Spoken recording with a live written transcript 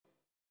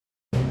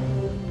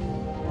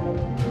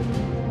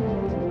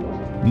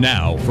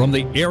Now, from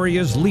the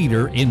area's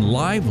leader in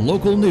live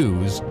local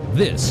news,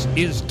 this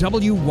is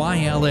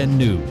WYLN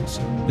News,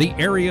 the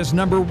area's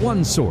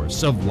 #1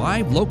 source of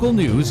live local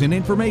news and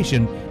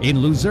information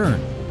in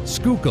Luzerne,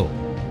 Schuylkill,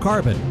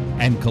 Carbon,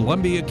 and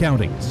Columbia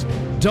counties.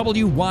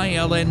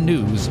 WYLN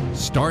News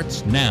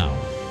starts now.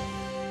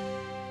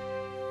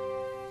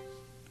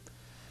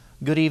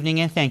 Good evening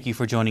and thank you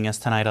for joining us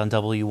tonight on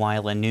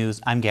WYLN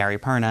News. I'm Gary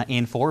Perna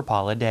in for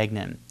Paula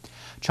Degnan.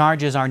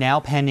 Charges are now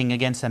pending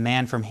against a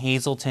man from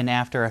Hazleton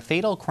after a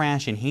fatal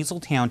crash in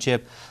Hazel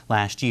Township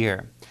last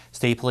year.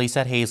 State police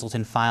at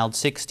Hazleton filed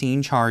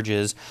 16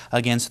 charges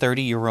against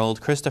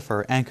 30-year-old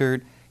Christopher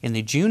Eckert in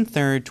the June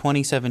 3,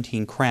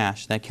 2017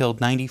 crash that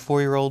killed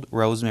 94-year-old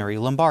Rosemary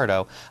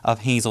Lombardo of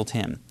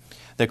Hazleton.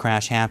 The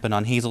crash happened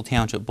on Hazel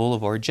Township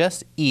Boulevard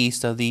just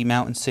east of the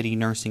Mountain City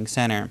Nursing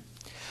Center.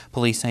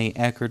 Police say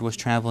Eckert was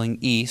traveling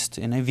east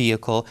in a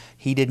vehicle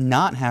he did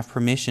not have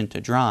permission to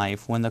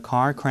drive when the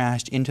car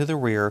crashed into the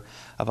rear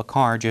of a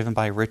car driven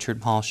by Richard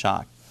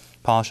Paulshock.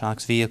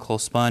 Paulshock's vehicle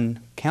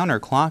spun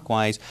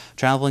counterclockwise,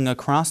 traveling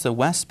across the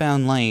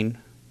westbound lane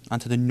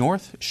onto the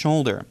north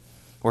shoulder,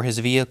 where his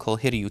vehicle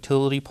hit a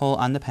utility pole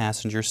on the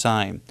passenger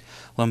side.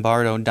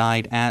 Lombardo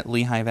died at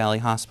Lehigh Valley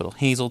Hospital,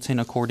 Hazleton,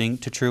 according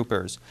to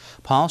troopers.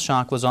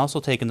 Paulshock was also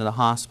taken to the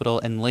hospital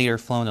and later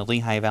flown to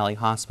Lehigh Valley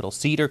Hospital,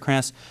 Cedar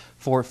Crest,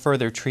 for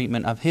further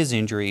treatment of his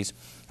injuries.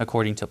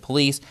 According to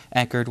police,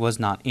 Eckert was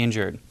not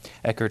injured.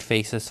 Eckert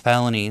faces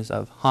felonies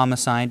of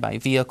homicide by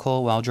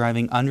vehicle while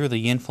driving under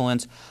the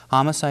influence,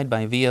 homicide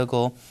by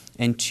vehicle,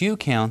 and 2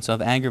 counts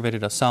of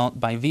aggravated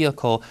assault by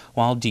vehicle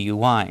while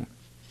DUI.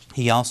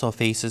 He also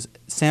faces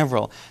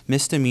several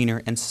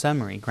misdemeanor and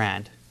summary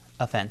grand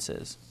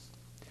offenses.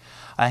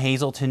 A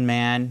Hazleton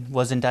man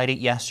was indicted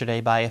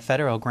yesterday by a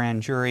federal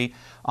grand jury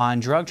on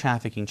drug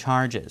trafficking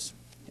charges.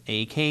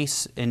 A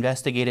case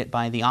investigated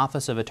by the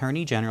Office of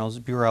Attorney General's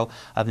Bureau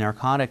of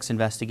Narcotics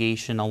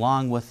Investigation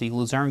along with the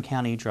Luzerne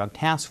County Drug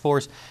Task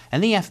Force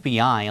and the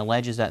FBI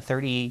alleges that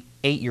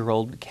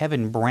 38-year-old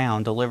Kevin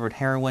Brown delivered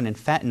heroin and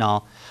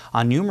fentanyl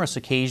on numerous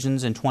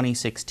occasions in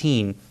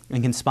 2016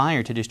 and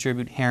conspired to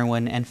distribute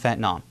heroin and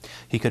fentanyl.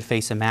 He could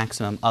face a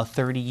maximum of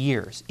 30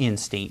 years in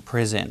state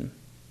prison.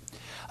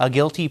 A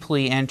guilty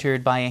plea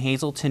entered by a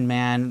Hazleton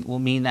man will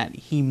mean that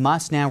he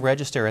must now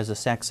register as a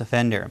sex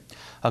offender.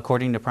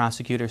 According to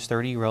prosecutors,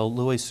 30-year-old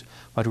Luis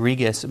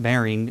Rodriguez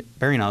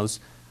Barinos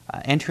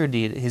entered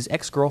his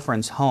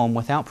ex-girlfriend's home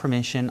without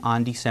permission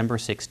on December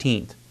of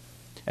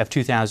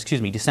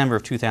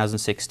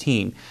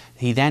 2016.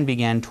 He then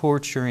began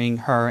torturing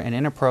her and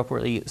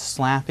inappropriately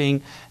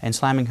slapping and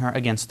slamming her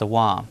against the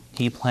wall.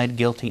 He pled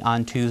guilty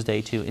on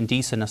Tuesday to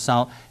indecent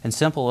assault and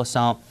simple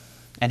assault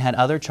and had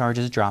other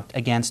charges dropped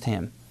against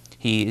him.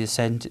 He is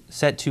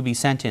set to be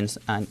sentenced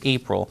on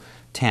April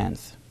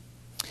 10th.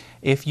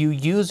 If you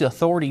use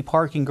authority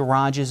parking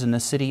garages in the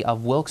city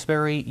of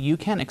Wilkes-Barre, you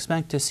can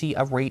expect to see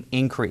a rate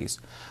increase.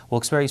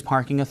 Wilkes-Barre's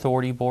Parking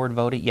Authority Board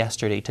voted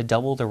yesterday to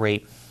double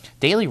the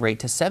daily rate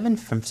to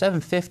from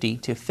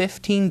 $7.50 to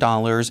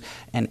 $15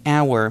 an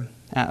hour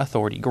at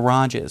authority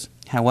garages.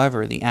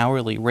 However, the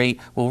hourly rate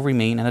will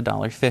remain at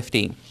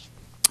 $1.50.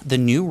 The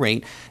new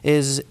rate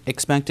is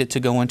expected to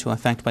go into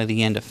effect by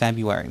the end of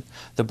February.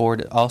 The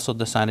board also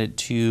decided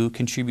to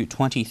contribute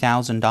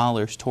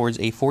 $20,000 towards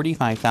a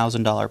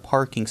 $45,000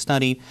 parking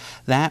study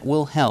that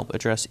will help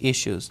address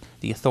issues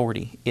the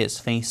authority is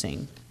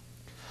facing.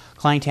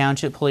 Klein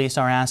Township Police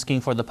are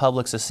asking for the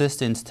public's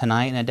assistance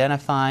tonight in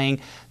identifying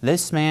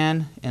this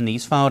man in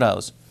these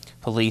photos.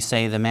 Police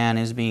say the man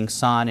is being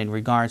sought in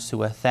regards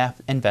to a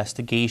theft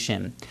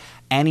investigation.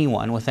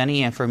 Anyone with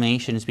any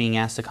information is being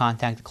asked to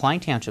contact the Klein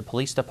Township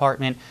Police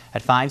Department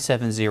at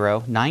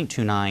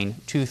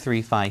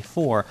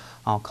 570-929-2354.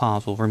 All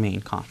calls will remain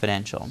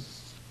confidential.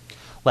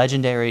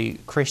 Legendary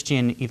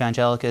Christian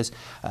Evangelicus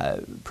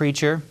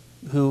preacher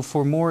who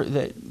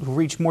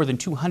reached more than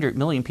 200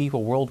 million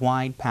people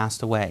worldwide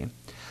passed away.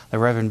 The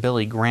Reverend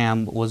Billy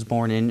Graham was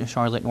born in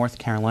Charlotte, North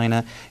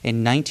Carolina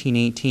in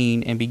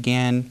 1918 and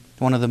began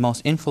one of the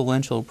most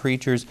influential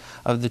preachers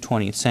of the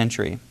 20th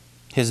century.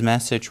 His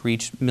message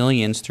reached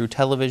millions through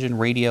television,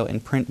 radio,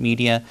 and print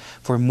media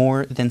for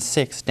more than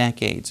 6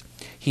 decades.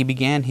 He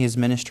began his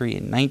ministry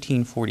in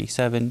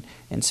 1947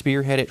 and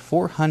spearheaded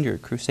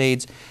 400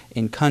 crusades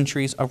in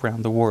countries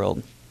around the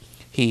world.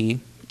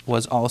 He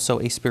was also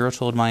a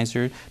spiritual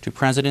advisor to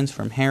presidents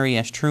from Harry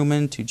S.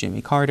 Truman to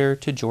Jimmy Carter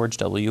to George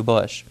W.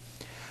 Bush.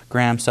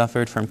 Graham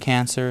suffered from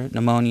cancer,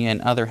 pneumonia,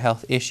 and other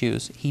health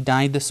issues. He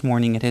died this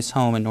morning at his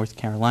home in North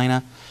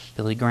Carolina.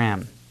 Billy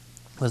Graham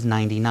was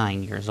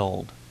 99 years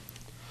old.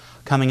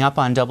 Coming up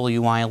on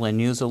WYLN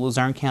News, the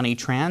Luzerne County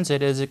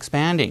Transit is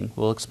expanding.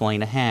 We'll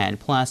explain ahead.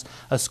 Plus,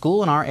 a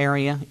school in our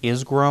area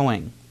is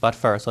growing. But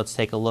first, let's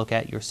take a look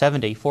at your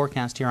 7-day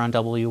forecast here on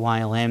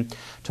WYLN.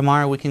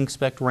 Tomorrow, we can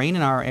expect rain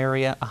in our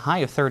area, a high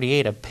of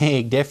 38, a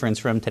big difference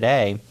from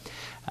today.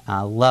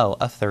 Low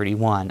of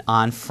 31.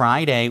 On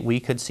Friday,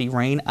 we could see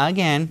rain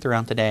again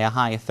throughout the day, a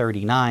high of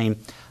 39,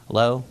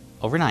 low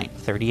overnight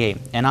 38.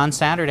 And on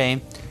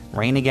Saturday,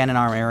 rain again in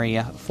our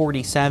area,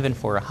 47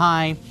 for a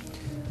high,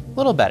 a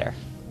little better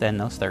than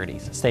those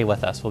 30s. Stay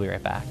with us. We'll be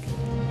right back.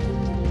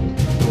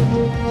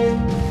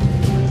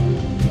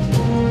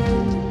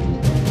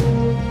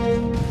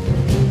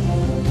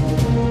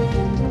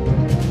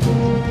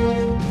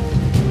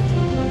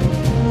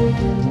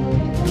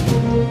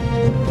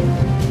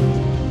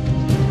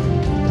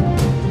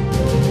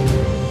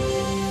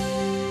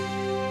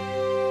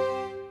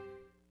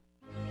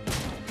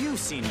 You've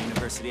seen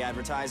university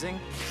advertising.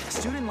 A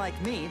student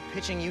like me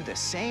pitching you the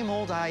same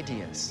old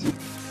ideas.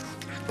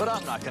 But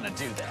I'm not gonna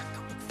do that.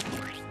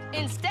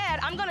 Instead,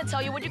 I'm gonna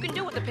tell you what you can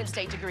do with the Penn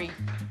State degree.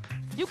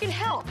 You can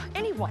help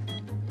anyone.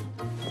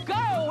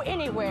 Go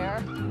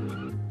anywhere.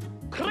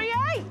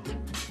 Create!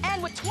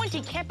 And with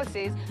 20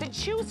 campuses to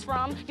choose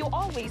from, you'll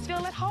always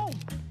feel at home.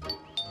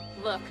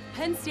 Look,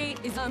 Penn State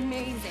is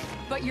amazing,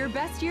 but your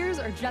best years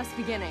are just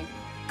beginning.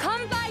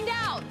 Come find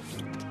out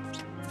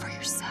for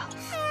yourself.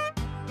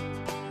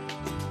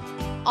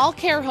 All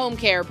Care Home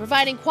Care,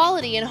 providing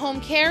quality in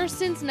home care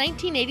since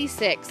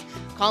 1986.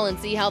 Call and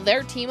see how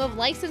their team of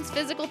licensed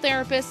physical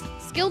therapists,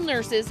 skilled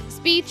nurses,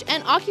 speech,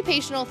 and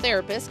occupational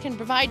therapists can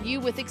provide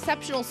you with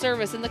exceptional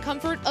service in the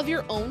comfort of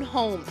your own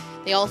home.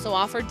 They also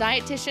offer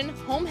dietitian,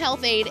 home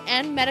health aide,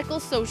 and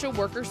medical social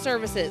worker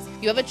services.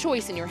 You have a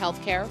choice in your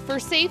health care. For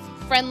safe,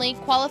 friendly,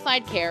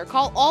 qualified care,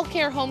 call All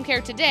Care Home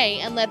Care today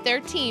and let their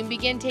team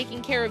begin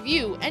taking care of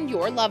you and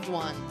your loved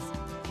ones.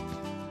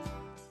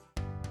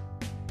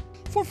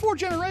 For 4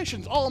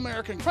 generations,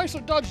 All-American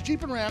Chrysler, Dodge,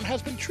 Jeep, and Ram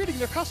has been treating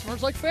their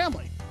customers like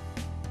family.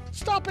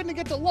 Stop in to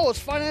get the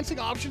lowest financing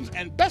options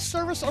and best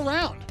service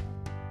around.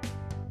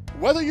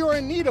 Whether you're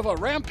in need of a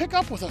Ram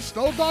pickup with a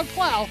Snow Dog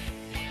plow,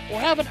 or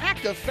have an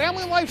active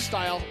family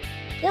lifestyle,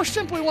 or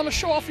simply want to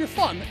show off your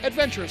fun,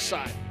 adventurous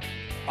side,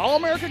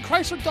 All-American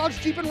Chrysler, Dodge,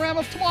 Jeep, and Ram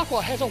of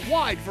Tamaqua has a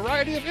wide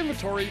variety of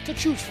inventory to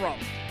choose from.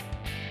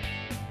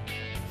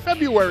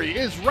 February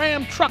is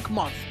Ram Truck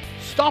Month.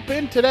 Stop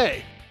in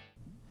today.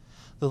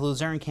 The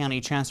Luzerne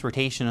County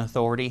Transportation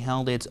Authority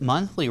held its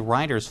monthly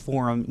Riders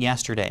Forum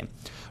yesterday.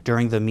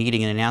 During the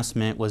meeting, an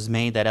announcement was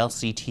made that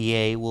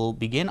LCTA will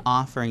begin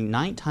offering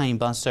nighttime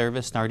bus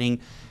service starting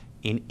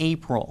in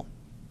April.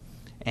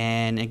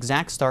 An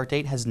exact start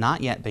date has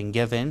not yet been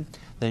given.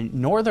 The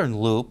Northern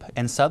Loop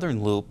and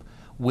Southern Loop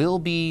will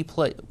be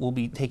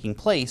taking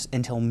place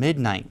until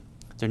midnight.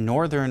 The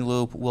Northern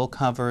Loop will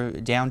cover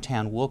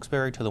downtown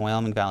Wilkes-Barre to the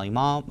Wyoming Valley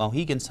Mall,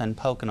 Mohegan Sun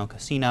Pocono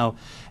Casino,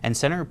 and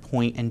Center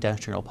Point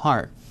Industrial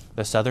Park.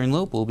 The Southern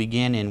Loop will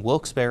begin in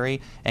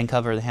Wilkes-Barre and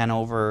cover the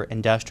Hanover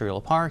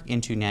Industrial Park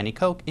into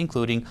Nanticoke,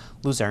 including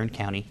Luzerne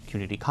County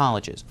Community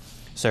Colleges.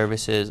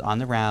 Services on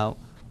the route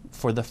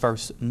for the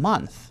first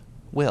month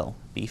will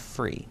be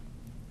free.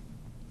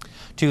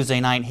 Tuesday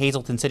night,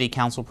 Hazleton City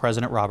Council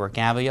President Robert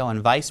Gavio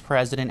and Vice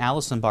President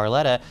Allison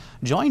Barletta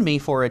joined me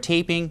for a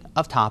taping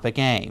of Topic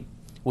A.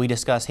 We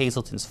discussed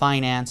Hazleton's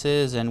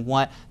finances and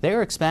what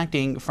they're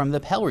expecting from the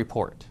Pell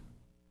Report.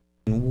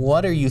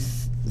 What are you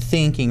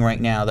thinking right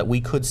now that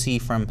we could see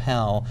from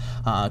Pell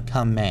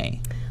come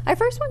May? I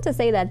first want to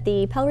say that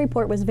the Pell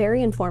Report was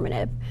very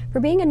informative. For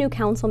being a new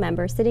council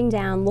member, sitting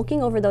down,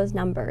 looking over those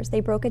numbers,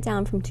 they broke it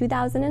down from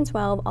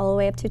 2012 all the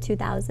way up to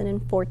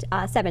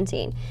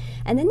 2017.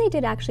 And then they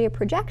did actually a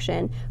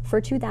projection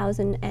for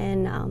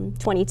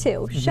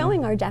 2022,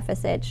 showing our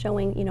deficit,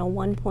 showing, you know,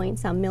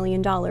 $1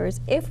 million.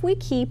 If we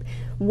keep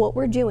what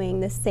we're doing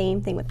the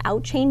same thing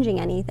without changing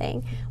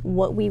anything,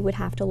 what we would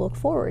have to look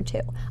forward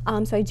to.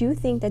 So I do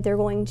think that they're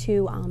going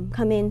to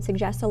come in,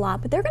 suggest a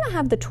lot, but they're going to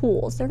have the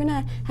tools. They're going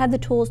to have the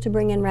tools to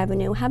bring in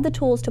revenue, have the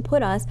tools to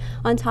put us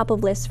on top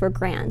of lists for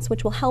grants,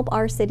 which will help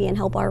our city and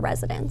help our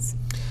residents.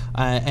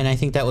 And I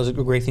think that was a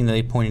great thing that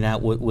they pointed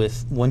out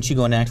with once you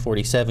go into Act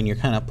 47, you're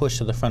kind of pushed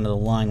to the front of the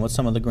line with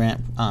some of the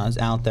grants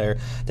out there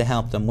to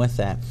help them with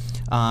that.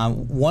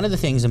 One of the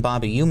things, and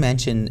Bobby, you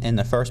mentioned in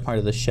the first part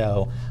of the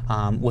show,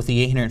 with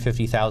the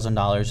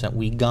 $850,000 that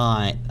we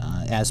got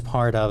as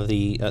part of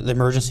the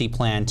emergency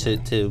plan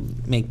to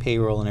make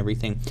payroll and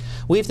everything,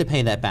 we have to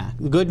pay that back.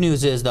 The good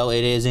news is, though,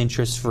 it is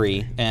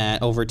interest-free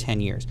over 10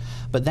 years.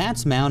 But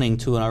that's mounting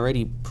to an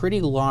already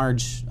pretty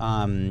large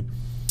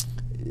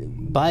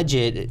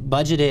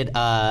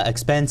budgeted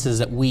expenses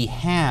that we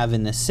have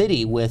in the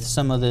city with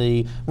some of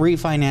the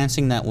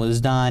refinancing that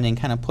was done and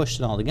kind of pushed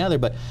it all together.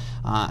 But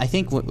I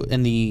think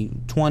in the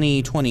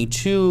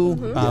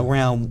 2022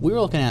 realm, we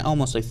were looking at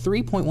almost like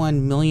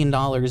 $3.1 million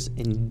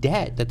in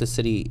debt that the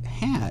city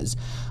has.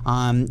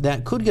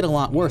 That could get a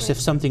lot worse if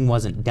something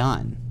wasn't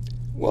done.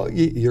 Well,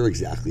 you're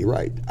exactly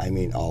right. I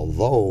mean,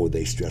 although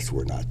they stress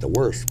we're not the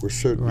worst, we're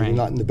certainly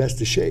not in the best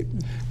of shape.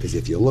 Because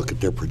if you look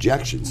at their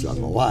projections on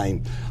the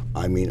line,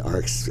 I mean, our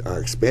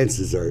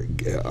expenses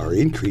are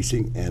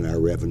increasing and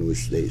our revenue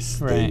is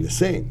staying the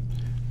same.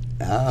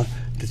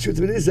 The truth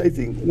of it is, I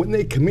think when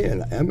they come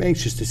in, I'm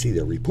anxious to see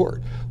their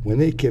report. When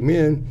they come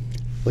in,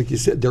 like you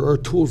said, there are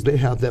tools they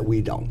have that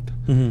we don't.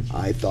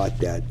 I thought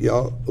that, you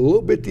know, a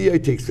little bit the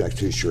EIT tax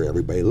to insure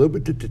everybody, a little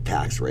bit the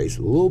tax raise,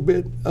 a little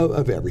bit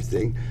of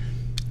everything.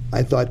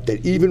 I thought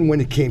that even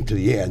when it came to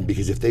the end,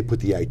 because if they put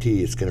the IT,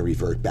 it's going to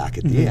revert back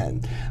at the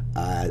end.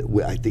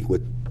 I think what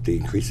the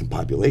increase in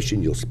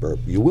population, you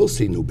will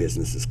see new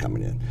businesses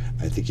coming in.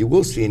 I think you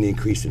will see an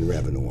increase in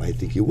revenue. I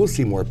think you will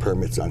see more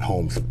permits on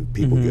homes,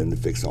 people getting to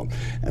fix homes,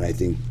 and I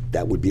think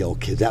that would be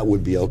okay. That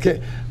would be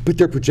okay. But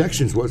their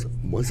projections was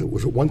it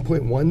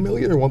 1.1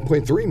 million or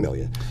 1.3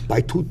 million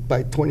by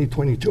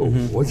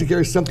 2022? Was it,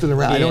 Gary, something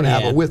around? I don't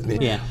have it with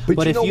me.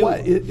 But you know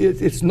what?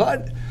 It's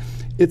not.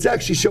 It's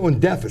actually showing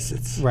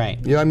deficits. Right.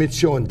 You know, I mean, it's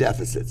showing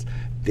deficits.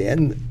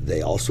 Then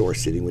they also are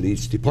sitting with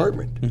each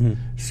department.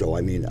 So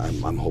I mean,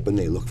 I'm hoping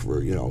they look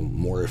for, you know,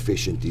 more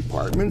efficient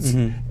departments.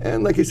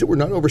 And like I said, we're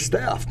not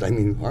overstaffed. I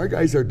mean, our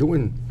guys are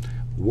doing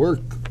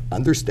work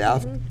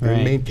understaffed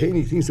and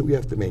maintaining things that we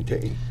have to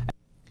maintain.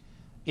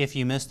 If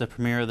you missed the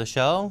premiere of the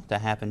show,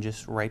 that happened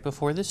just right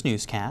before this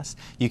newscast,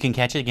 you can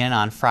catch it again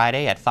on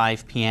Friday at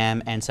 5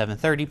 p.m. and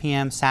 7:30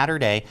 p.m.,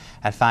 Saturday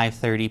at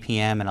 5:30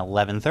 p.m. and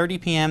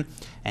 11:30 p.m.,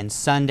 and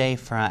Sunday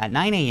at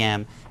 9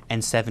 a.m.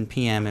 and 7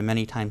 p.m. and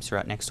many times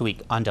throughout next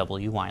week on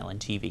Wyln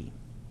TV.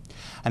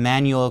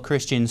 Emmanuel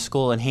Christian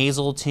School in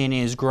Hazleton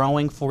is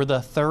growing for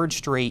the third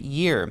straight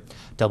year.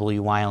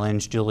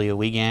 Wyln's Julia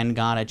Wiegand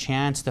got a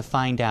chance to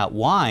find out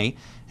why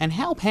and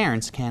how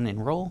parents can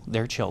enroll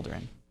their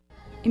children.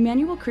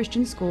 Emmanuel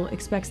Christian School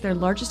expects their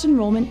largest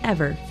enrollment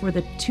ever for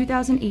the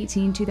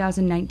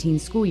 2018-2019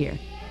 school year.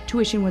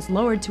 Tuition was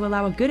lowered to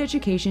allow a good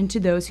education to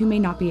those who may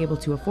not be able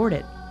to afford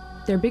it.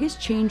 Their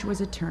biggest change was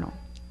eternal,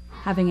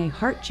 having a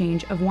heart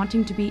change of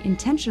wanting to be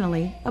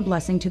intentionally a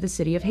blessing to the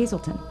city of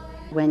Hazleton.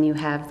 When you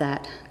have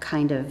that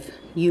kind of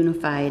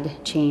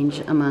unified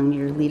change among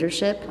your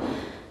leadership,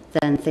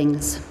 then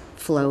things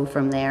flow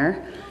from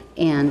there.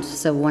 And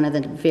so one of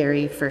the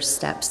very first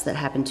steps that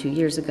happened 2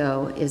 years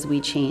ago is we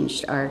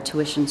changed our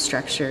tuition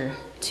structure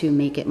to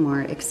make it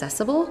more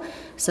accessible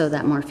so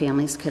that more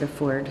families could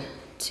afford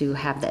to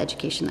have the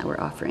education that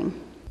we're offering.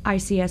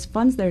 ICS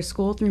funds their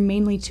school through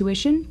mainly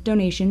tuition,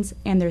 donations,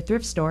 and their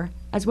thrift store,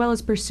 as well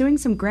as pursuing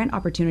some grant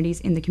opportunities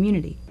in the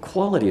community.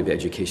 Quality of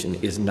education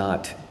is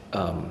not,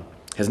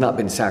 has not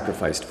been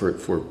sacrificed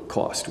for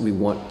cost. We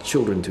want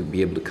children to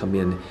be able to come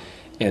in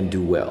and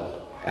do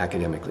well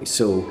academically.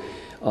 So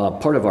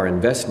part of our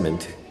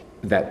investment,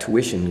 that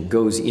tuition,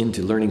 goes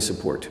into learning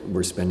support.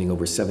 We're spending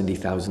over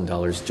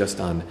 $70,000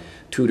 just on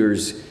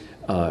tutors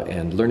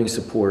and learning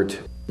support.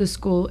 The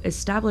school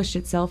established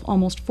itself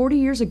almost 40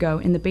 years ago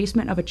in the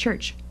basement of a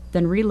church,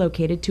 then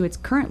relocated to its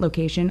current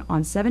location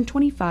on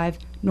 725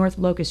 North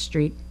Locust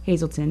Street,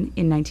 Hazleton,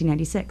 in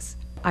 1996.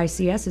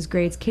 ICS is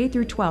grades K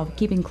through 12,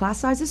 keeping class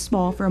sizes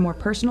small for a more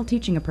personal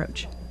teaching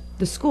approach.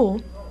 The school,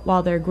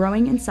 while their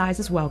growing in size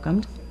is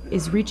welcomed,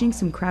 is reaching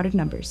some crowded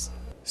numbers.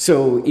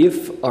 So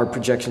if our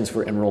projections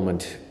for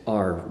enrollment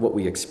are what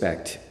we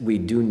expect, we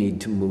do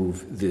need to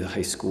move the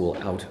high school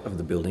out of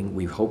the building.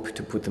 We hope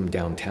to put them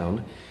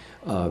downtown.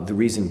 The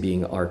reason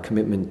being our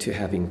commitment to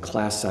having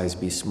class size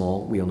be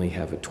small. We only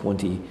have a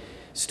 20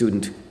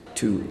 student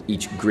to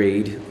each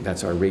grade.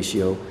 That's our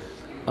ratio,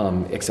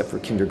 except for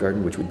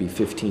kindergarten, which would be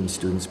 15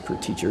 students per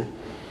teacher.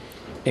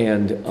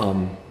 And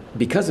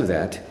because of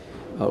that,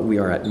 we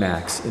are at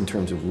max in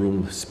terms of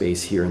room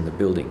space here in the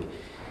building.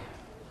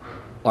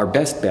 Our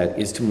best bet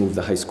is to move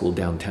the high school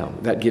downtown.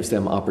 That gives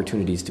them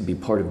opportunities to be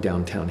part of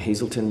downtown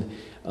Hazleton.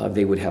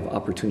 They would have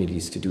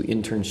opportunities to do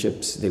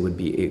internships. They would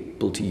be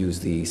able to use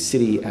the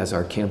city as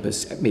our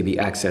campus, maybe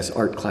access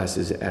art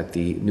classes at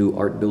the new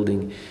art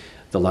building.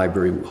 The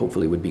library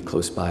hopefully would be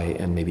close by,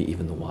 and maybe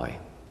even the Y.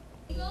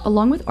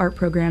 Along with art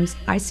programs,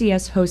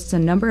 ICS hosts a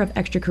number of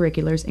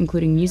extracurriculars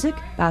including music,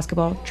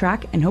 basketball,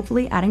 track, and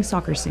hopefully adding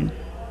soccer soon.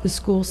 The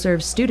school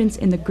serves students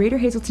in the greater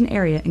Hazleton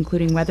area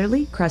including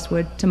Weatherly,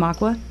 Crestwood,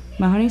 Tamaqua,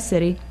 Mahoney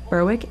City,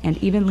 Berwick, and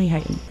even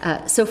Lehighton.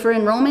 So for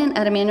enrollment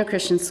at Emmanuel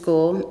Christian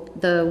School,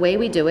 the way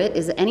we do it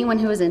is that anyone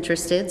who is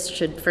interested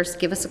should first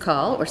give us a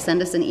call or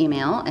send us an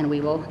email, and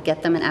we will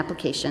get them an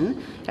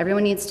application.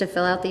 Everyone needs to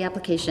fill out the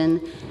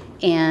application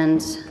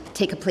and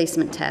take a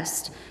placement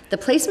test. The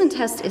placement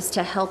test is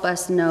to help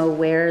us know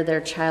where their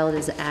child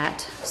is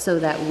at so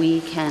that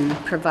we can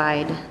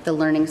provide the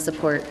learning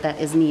support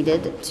that is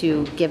needed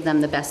to give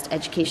them the best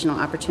educational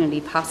opportunity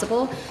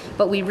possible.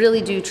 But we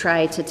really do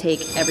try to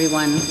take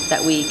everyone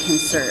that we can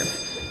serve.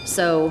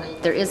 So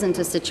there isn't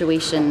a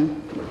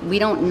situation, we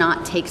don't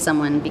not take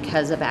someone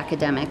because of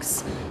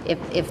academics.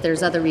 If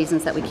there's other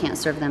reasons that we can't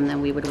serve them, then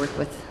we would work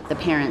with the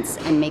parents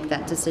and make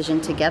that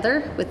decision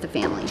together with the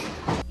family.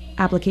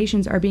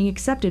 Applications are being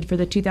accepted for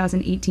the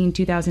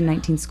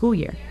 2018-2019 school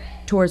year.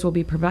 Tours will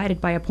be provided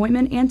by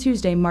appointment and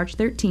Tuesday, March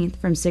 13th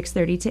from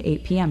 6:30 to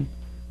 8 p.m.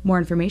 More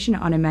information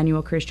on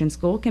Emmanuel Christian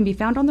School can be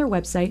found on their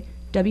website,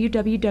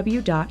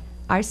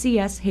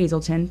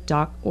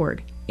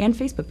 www.icshazelton.org, and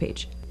Facebook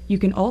page. You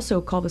can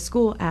also call the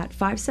school at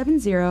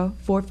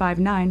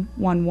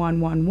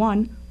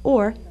 570-459-1111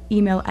 or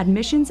email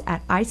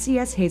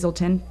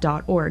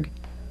admissions@icshazelton.org.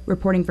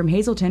 Reporting from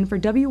Hazleton for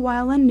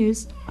WYLN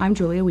News, I'm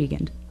Julia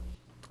Wiegand.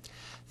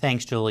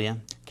 Thanks, Julia.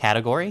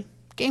 Category,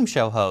 game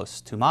show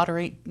host to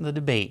moderate the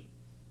debate.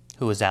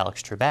 Who is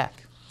Alex Trebek?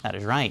 That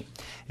is right.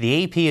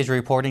 The AP is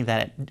reporting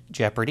that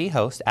Jeopardy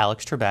host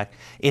Alex Trebek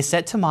is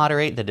set to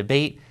moderate the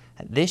debate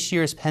this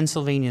year's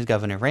Pennsylvania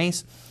governor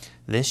race.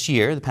 This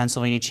year, the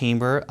Pennsylvania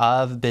Chamber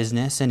of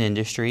Business and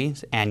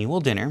Industry's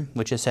annual dinner,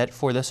 which is set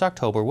for this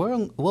October,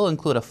 will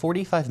include a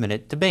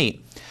 45-minute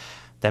debate.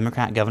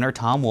 Democrat Governor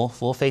Tom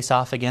Wolf will face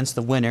off against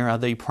the winner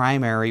of the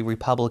primary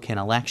Republican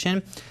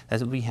election that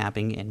will be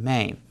happening in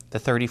May. The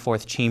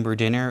 34th Chamber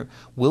dinner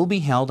will be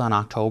held on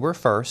October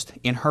 1st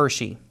in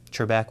Hershey.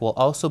 Trebek will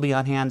also be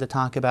on hand to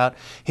talk about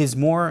his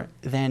more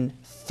than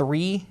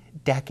 3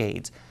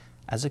 decades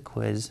as a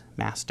quiz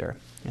master.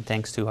 And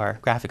thanks to our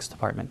graphics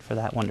department for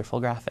that wonderful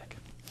graphic.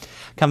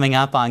 Coming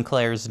up on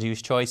Claire's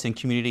News Choice and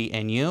Community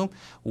and You,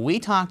 we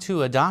talk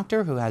to a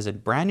doctor who has a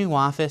brand new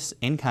office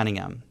in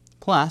Cunningham.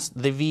 Plus,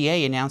 the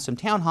VA announced some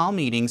town hall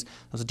meetings.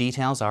 Those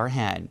details are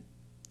ahead.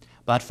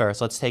 But first,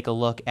 let's take a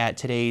look at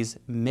today's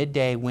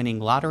midday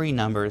winning lottery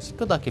numbers.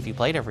 Good luck if you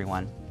played,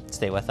 everyone.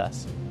 Stay with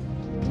us.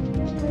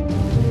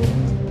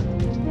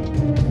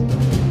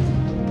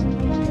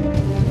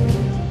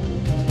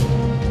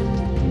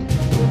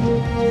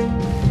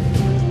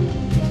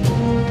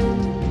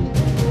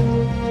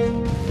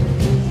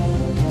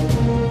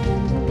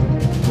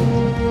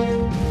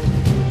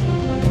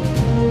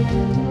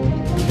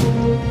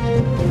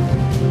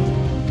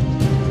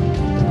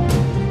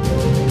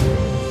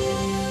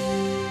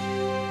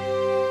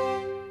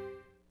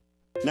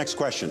 Next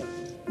question.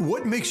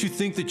 What makes you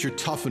think that you're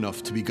tough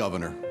enough to be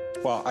governor?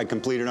 Well, I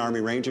completed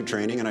Army Ranger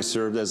training and I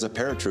served as a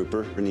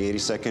paratrooper in the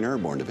 82nd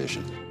Airborne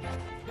Division.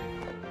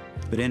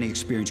 But any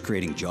experience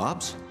creating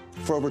jobs?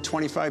 For over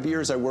 25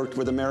 years, I worked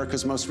with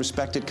America's most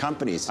respected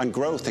companies on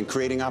growth and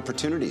creating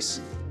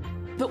opportunities.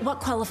 But what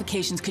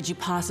qualifications could you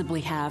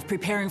possibly have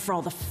preparing for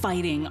all the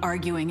fighting,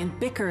 arguing, and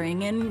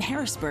bickering in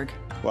Harrisburg?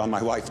 Well,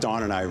 my wife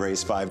Dawn and I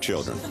raised 5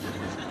 children.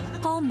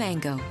 Call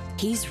Mango.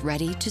 He's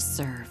ready to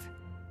serve.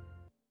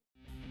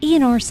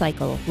 E&R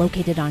Cycle,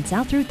 located on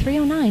South Route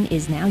 309,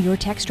 is now your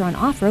Textron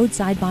Off-Road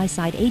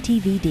side-by-side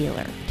ATV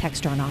dealer.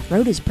 Textron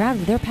Off-Road is proud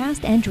of their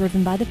past and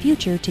driven by the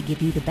future to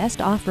give you the best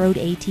off-road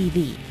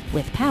ATV,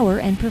 with power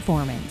and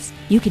performance.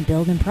 You can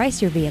build and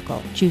price your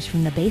vehicle. Choose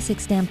from the basic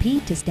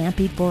Stampede to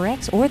Stampede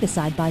 4X or the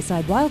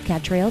side-by-side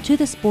Wildcat Trail to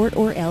the Sport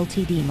or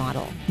LTD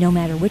model. No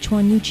matter which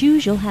one you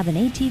choose, you'll have an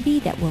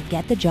ATV that will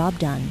get the job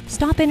done.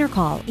 Stop in or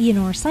call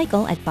E&R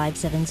Cycle at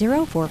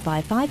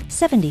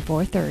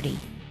 570-455-7430.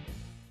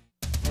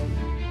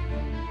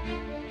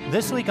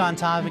 This week on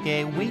Topic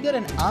A, we get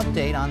an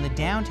update on the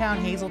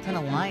Downtown Hazleton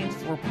Alliance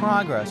for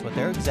Progress with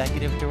their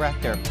executive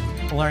director.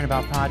 We'll learn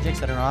about projects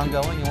that are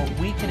ongoing and what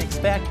we can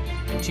expect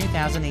in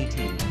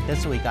 2018.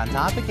 This week on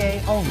Topic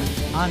A, only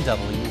on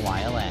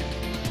WYLN.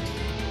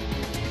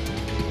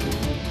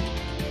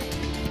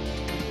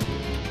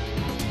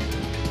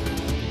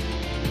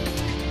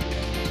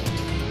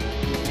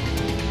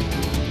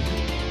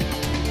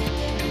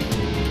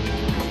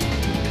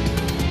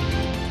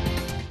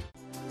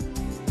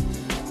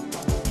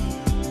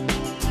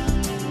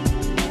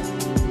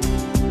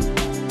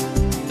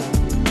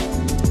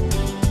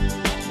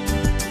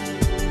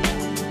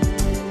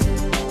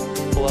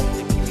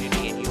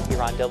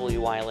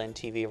 WYLN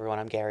TV, everyone.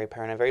 I'm Gary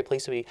Perrin. I'm very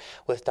pleased to be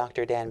with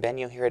Dr. Dan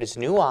Benyo here at his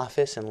new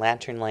office in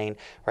Lantern Lane,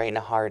 right in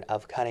the heart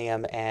of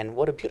Cunningham. And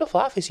what a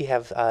beautiful office you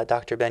have,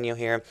 Dr. Benyo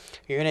here.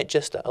 You're in it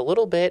just a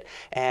little bit,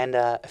 and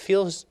it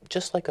feels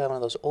just like one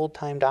of those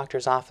old-time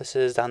doctor's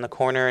offices down the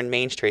corner in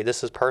Main Street.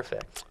 This is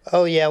perfect.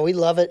 Oh yeah, we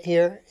love it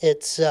here.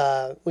 It's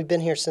we've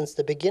been here since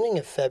the beginning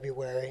of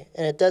February,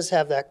 and it does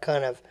have that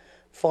kind of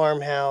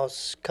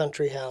farmhouse,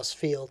 country house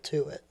feel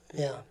to it.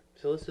 Yeah.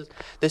 So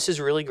this is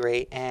really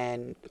great,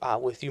 and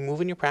with you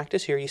moving your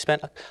practice here, you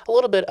spent a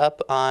little bit up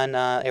on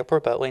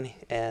Airport Boatway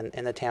and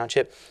in the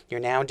township. You're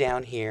now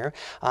down here.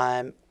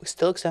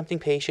 Still accepting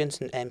patients,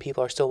 and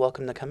people are still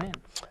welcome to come in.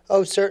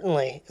 Oh,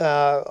 certainly.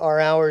 Our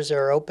hours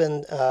are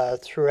open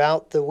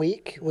throughout the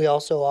week. We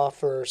also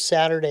offer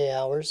Saturday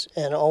hours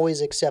and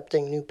always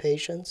accepting new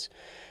patients.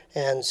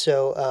 And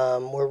so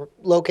we're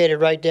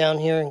located right down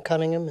here in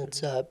Cunningham.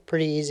 It's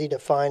pretty easy to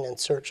find and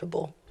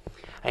searchable.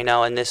 I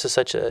know, and this is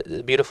such a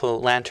beautiful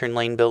Lantern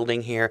Lane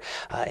building here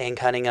in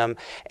Cunningham.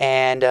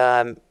 And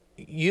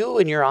you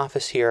and your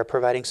office here are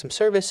providing some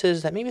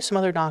services that maybe some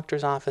other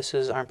doctors'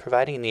 offices aren't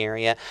providing in the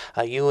area.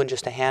 You and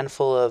just a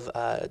handful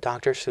of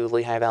doctors through the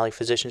Lehigh Valley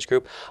Physicians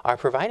Group are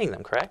providing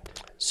them,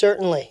 correct?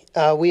 Certainly.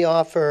 We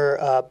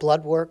offer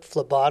blood work,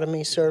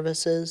 phlebotomy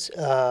services,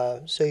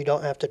 so you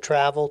don't have to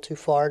travel too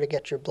far to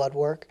get your blood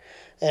work.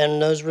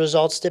 And those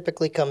results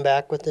typically come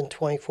back within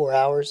 24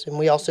 hours. And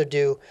we also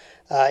do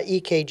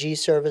EKG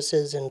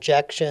services,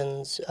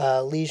 injections,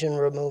 lesion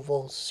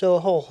removals, so a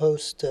whole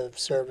host of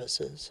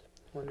services.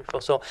 Wonderful.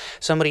 So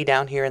somebody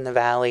down here in the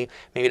valley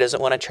maybe doesn't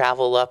want to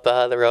travel up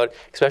the road,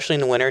 especially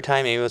in the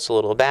wintertime. Maybe it's a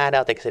little bad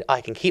out. They can say,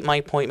 I can keep my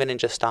appointment and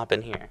just stop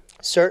in here.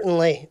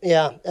 Certainly,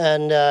 yeah.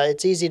 And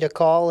it's easy to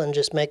call and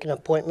just make an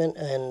appointment.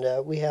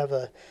 And we have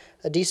a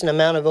a decent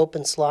amount of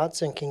open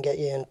slots and can get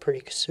you in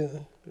pretty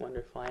soon.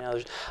 Wonderful. I know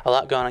there's a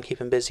lot going on,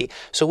 keeping busy.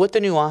 So with the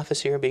new office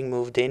here being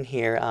moved in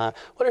here,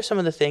 what are some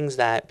of the things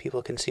that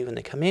people can see when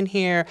they come in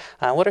here?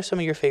 What are some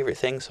of your favorite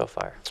things so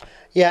far?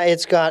 Yeah,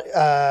 it's got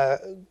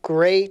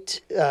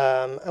great,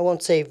 I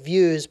won't say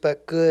views,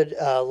 but good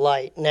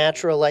light,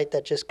 natural light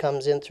that just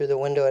comes in through the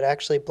window. It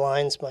actually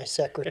blinds my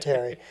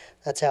secretary.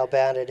 That's how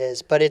bad it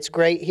is. But it's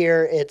great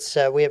here. It's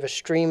we have a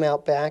stream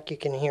out back. You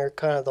can hear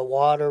kind of the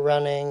water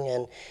running,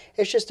 and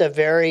it's just a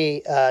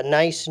very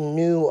nice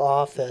new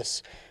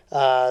office.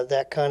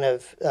 That kind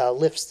of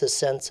lifts the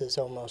senses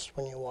almost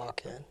when you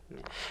walk in.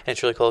 And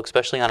it's really cool,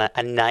 especially on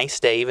a nice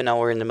day, even though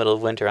we're in the middle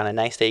of winter. On a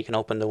nice day, you can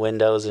open the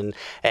windows and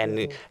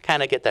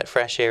kind of get that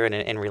fresh air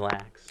and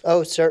relax.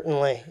 Oh,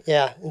 certainly.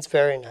 Yeah, it's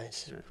very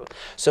nice.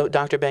 So,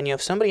 Dr. Benyo,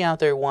 if somebody out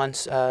there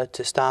wants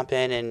to stop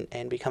in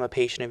and become a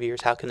patient of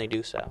yours, how can they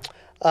do so?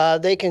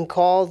 They can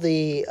call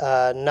the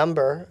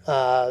number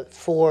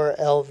for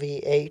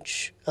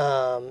LVH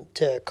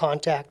to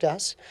contact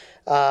us.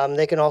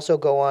 They can also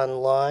go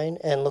online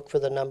and look for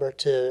the number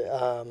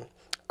to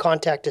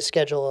contact to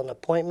schedule an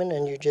appointment,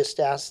 and you just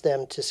ask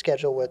them to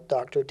schedule with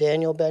Dr.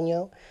 Daniel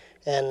Benyo,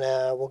 and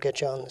we'll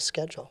get you on the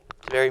schedule.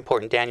 Very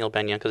important, Daniel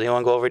Benyo, because they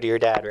want to go over to your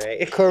dad,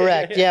 right?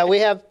 Correct. Yeah, we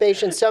have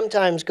patients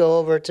sometimes go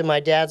over to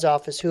my dad's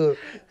office who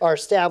are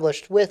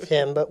established with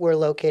him, but we're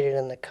located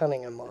in the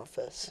Cunningham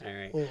office. All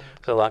right.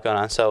 So a lot going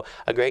on. So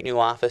a great new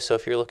office. So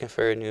if you're looking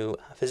for a new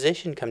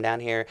physician, come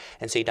down here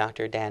and see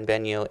Dr. Dan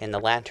Benyo in the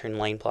Lantern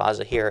Lane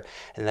Plaza here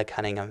in the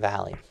Cunningham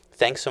Valley.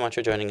 Thanks so much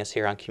for joining us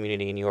here on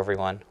Community and You,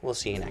 everyone. We'll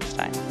see you next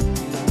time.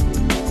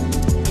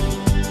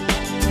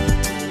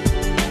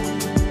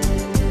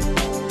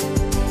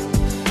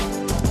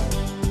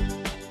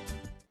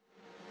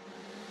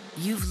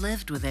 You've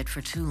lived with it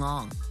for too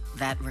long.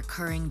 That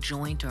recurring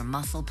joint or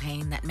muscle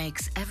pain that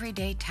makes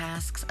everyday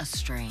tasks a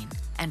strain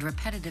and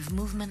repetitive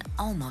movement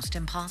almost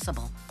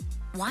impossible.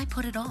 Why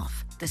put it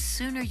off? The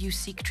sooner you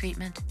seek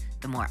treatment,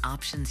 the more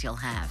options you'll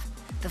have.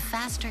 The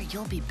faster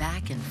you'll be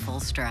back in full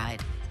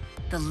stride.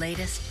 The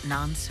latest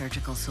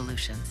non-surgical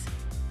solutions.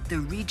 The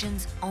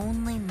region's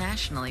only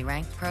nationally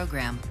ranked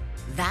program.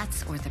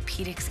 That's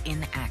Orthopedics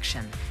in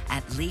Action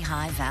at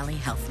Lehigh Valley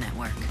Health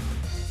Network.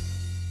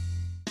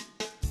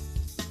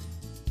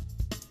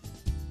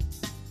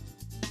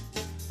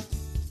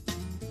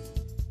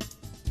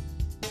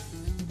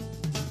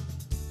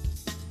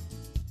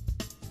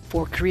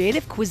 For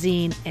creative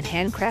cuisine and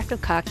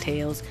handcrafted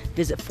cocktails,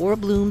 visit Four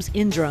Blooms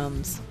in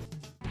Drums.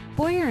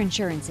 Boyer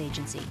Insurance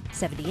Agency,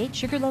 78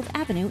 Sugarloaf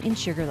Avenue in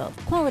Sugarloaf.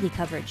 Quality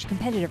coverage,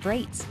 competitive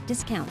rates,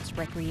 discounts,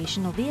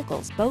 recreational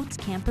vehicles, boats,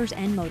 campers,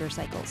 and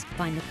motorcycles.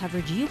 Find the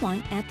coverage you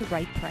want at the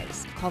right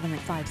price. Call them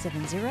at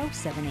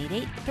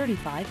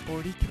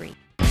 570-788-3543.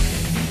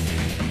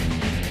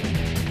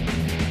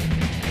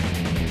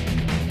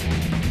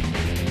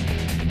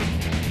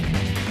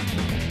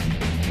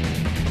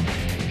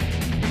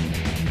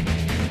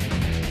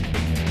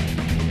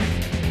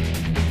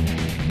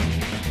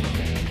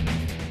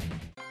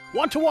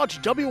 Want to watch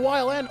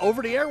WYLN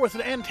over the air with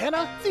an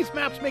antenna? These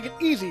maps make it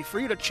easy for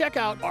you to check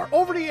out our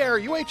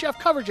over-the-air UHF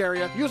coverage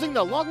area using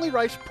the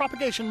Longley-Rice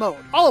propagation mode.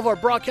 All of our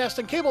broadcast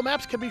and cable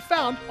maps can be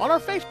found on our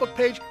Facebook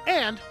page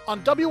and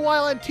on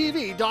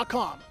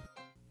WYLNTV.com.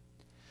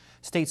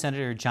 State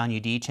Senator John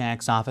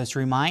Udicek's office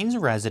reminds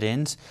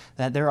residents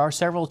that there are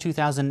several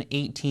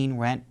 2018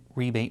 rent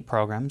rebate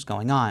programs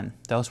going on.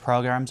 Those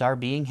programs are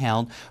being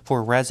held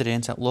for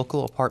residents at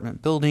local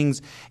apartment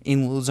buildings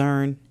in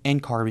Luzerne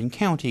and Carbon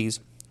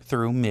counties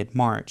through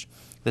mid-March.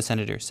 The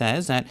senator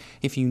says that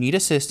if you need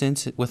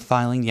assistance with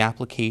filing the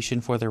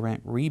application for the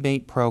rent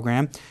rebate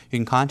program, you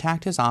can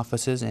contact his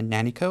offices in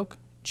Nanticoke,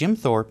 Jim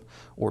Thorpe,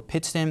 or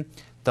Pittston.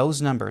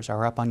 Those numbers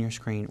are up on your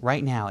screen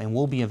right now and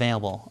will be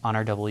available on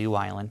our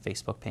WYLN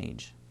Facebook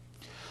page.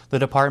 The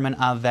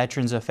Department of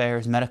Veterans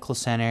Affairs Medical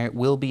Center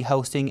will be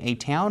hosting a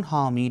town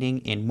hall meeting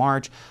in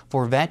March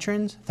for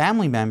veterans,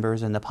 family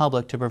members, and the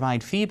public to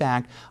provide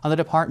feedback on the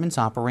department's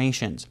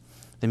operations.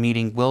 The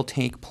meeting will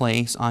take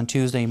place on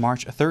Tuesday,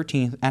 March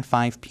 13th at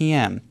 5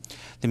 p.m.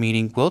 The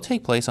meeting will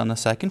take place on the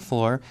second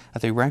floor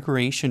at the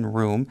Recreation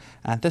Room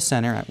at the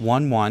center at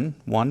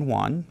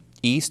 1111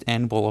 East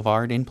End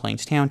Boulevard in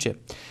Plains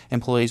Township.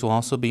 Employees will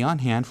also be on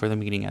hand for the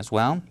meeting as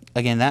well.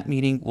 Again, that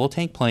meeting will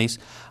take place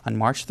on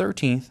March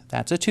 13th,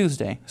 that's a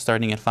Tuesday,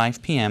 starting at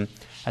 5 p.m.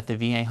 at the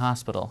VA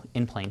Hospital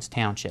in Plains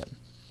Township.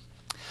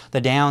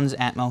 The Downs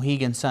at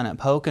Mohegan Sun at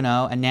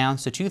Pocono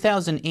announced the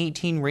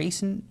 2018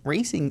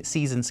 racing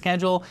season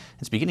schedule.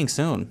 It's beginning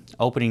soon.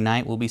 Opening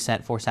night will be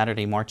set for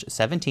Saturday, March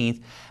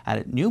 17th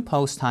at a new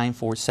post time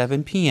for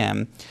 7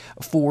 p.m.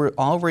 for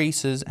all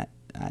races at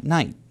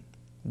night,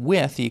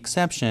 with the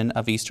exception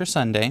of Easter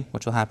Sunday,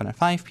 which will happen at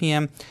 5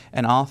 p.m.,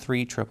 and all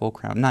three Triple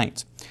Crown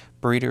nights.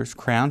 Breeders'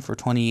 Crown for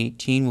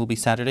 2018 will be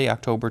Saturday,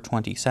 October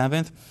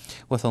 27th,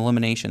 with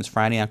eliminations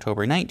Friday,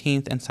 October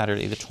 19th, and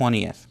Saturday the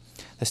 20th.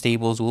 The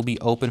stables will be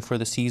open for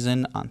the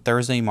season on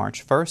Thursday,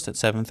 March 1st at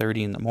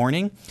 7:30 in the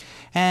morning,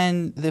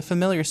 and the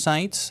familiar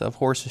sights of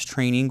horses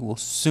training will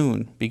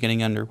soon be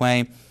getting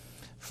underway.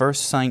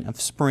 First sign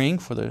of spring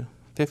for the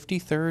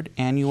 53rd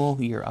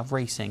annual year of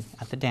racing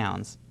at the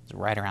Downs is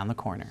right around the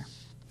corner.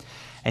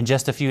 In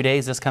just a few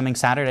days, this coming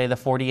Saturday, the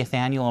 40th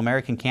Annual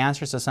American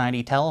Cancer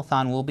Society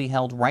Telethon will be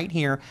held right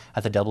here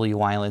at the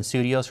Wyln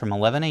studios from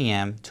 11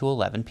 a.m. to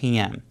 11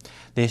 p.m.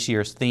 This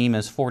year's theme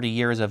is 40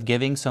 years of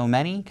giving so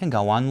many can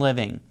go on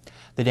living.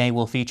 The day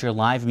will feature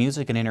live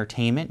music and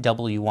entertainment,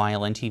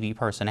 Wyln TV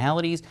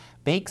personalities,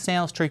 bake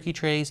sales, turkey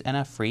trays, and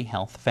a free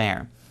health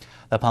fair.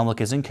 The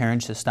public is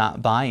encouraged to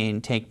stop by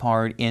and take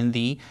part in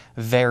the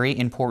very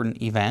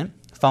important event.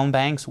 Phone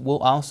banks will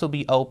also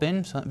be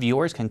open so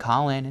viewers can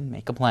call in and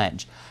make a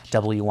pledge.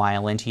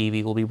 Wyln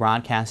TV will be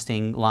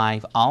broadcasting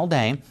live all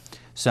day.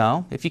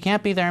 So if you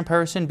can't be there in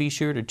person, be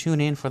sure to tune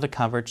in for the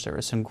coverage. There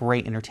is some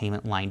great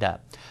entertainment lined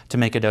up. To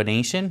make a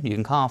donation, you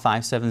can call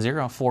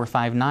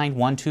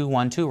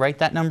 570-459-1212. Write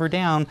that number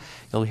down.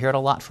 You'll hear it a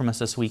lot from us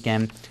this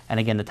weekend. And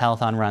again, the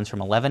telethon runs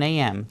from 11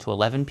 a.m. to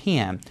 11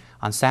 p.m.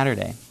 on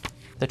Saturday,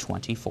 the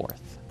 24th.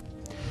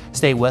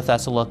 Stay with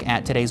us. A look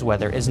at today's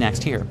weather is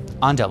next here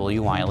on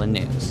Wyln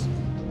News.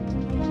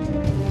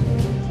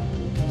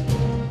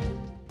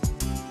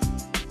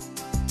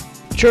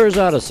 Chur's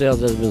Auto Sales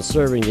has been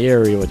serving the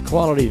area with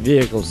quality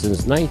vehicles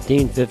since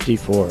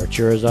 1954.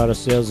 Chur's Auto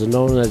Sales is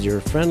known as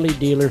your friendly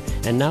dealer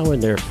and now in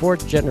their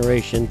 4th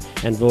generation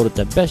and voted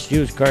the best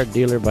used car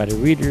dealer by the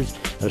readers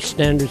of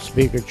Standard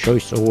Speaker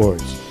Choice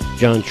Awards.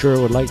 John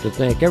Chur would like to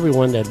thank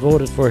everyone that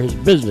voted for his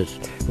business.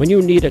 When you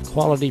need a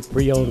quality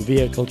pre-owned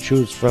vehicle,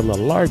 choose from a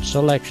large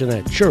selection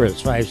at Chur's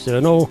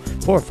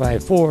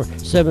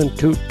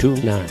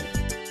 570-454-7229.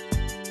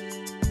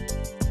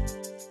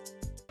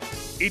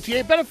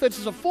 ETA Benefits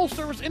is a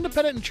full-service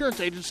independent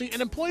insurance agency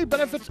and employee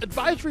benefits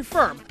advisory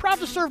firm proud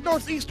to serve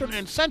Northeastern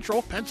and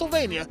Central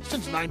Pennsylvania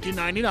since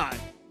 1999.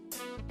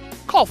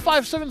 Call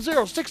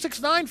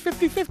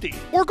 570-669-5050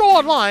 or go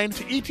online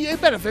to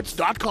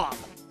etabenefits.com.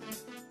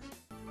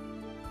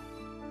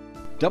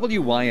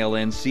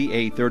 Wyln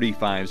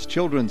CA35's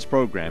children's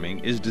programming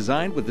is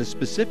designed with the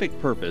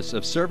specific purpose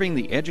of serving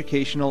the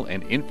educational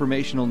and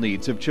informational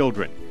needs of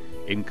children.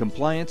 In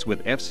compliance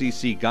with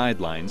FCC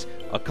guidelines,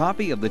 a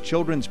copy of the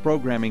Children's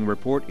Programming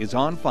Report is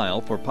on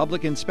file for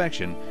public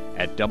inspection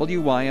at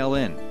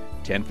Wyln,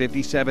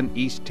 1057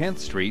 East 10th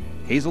Street,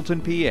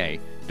 Hazleton, PA,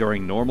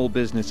 during normal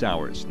business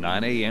hours,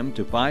 9 a.m.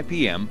 to 5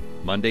 p.m.,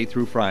 Monday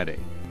through Friday.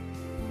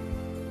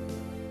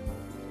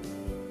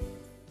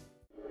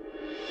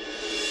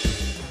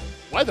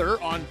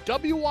 Weather on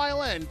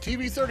Wyln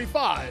TV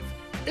 35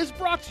 is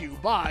brought to you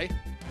by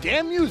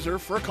Damn User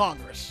for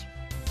Congress.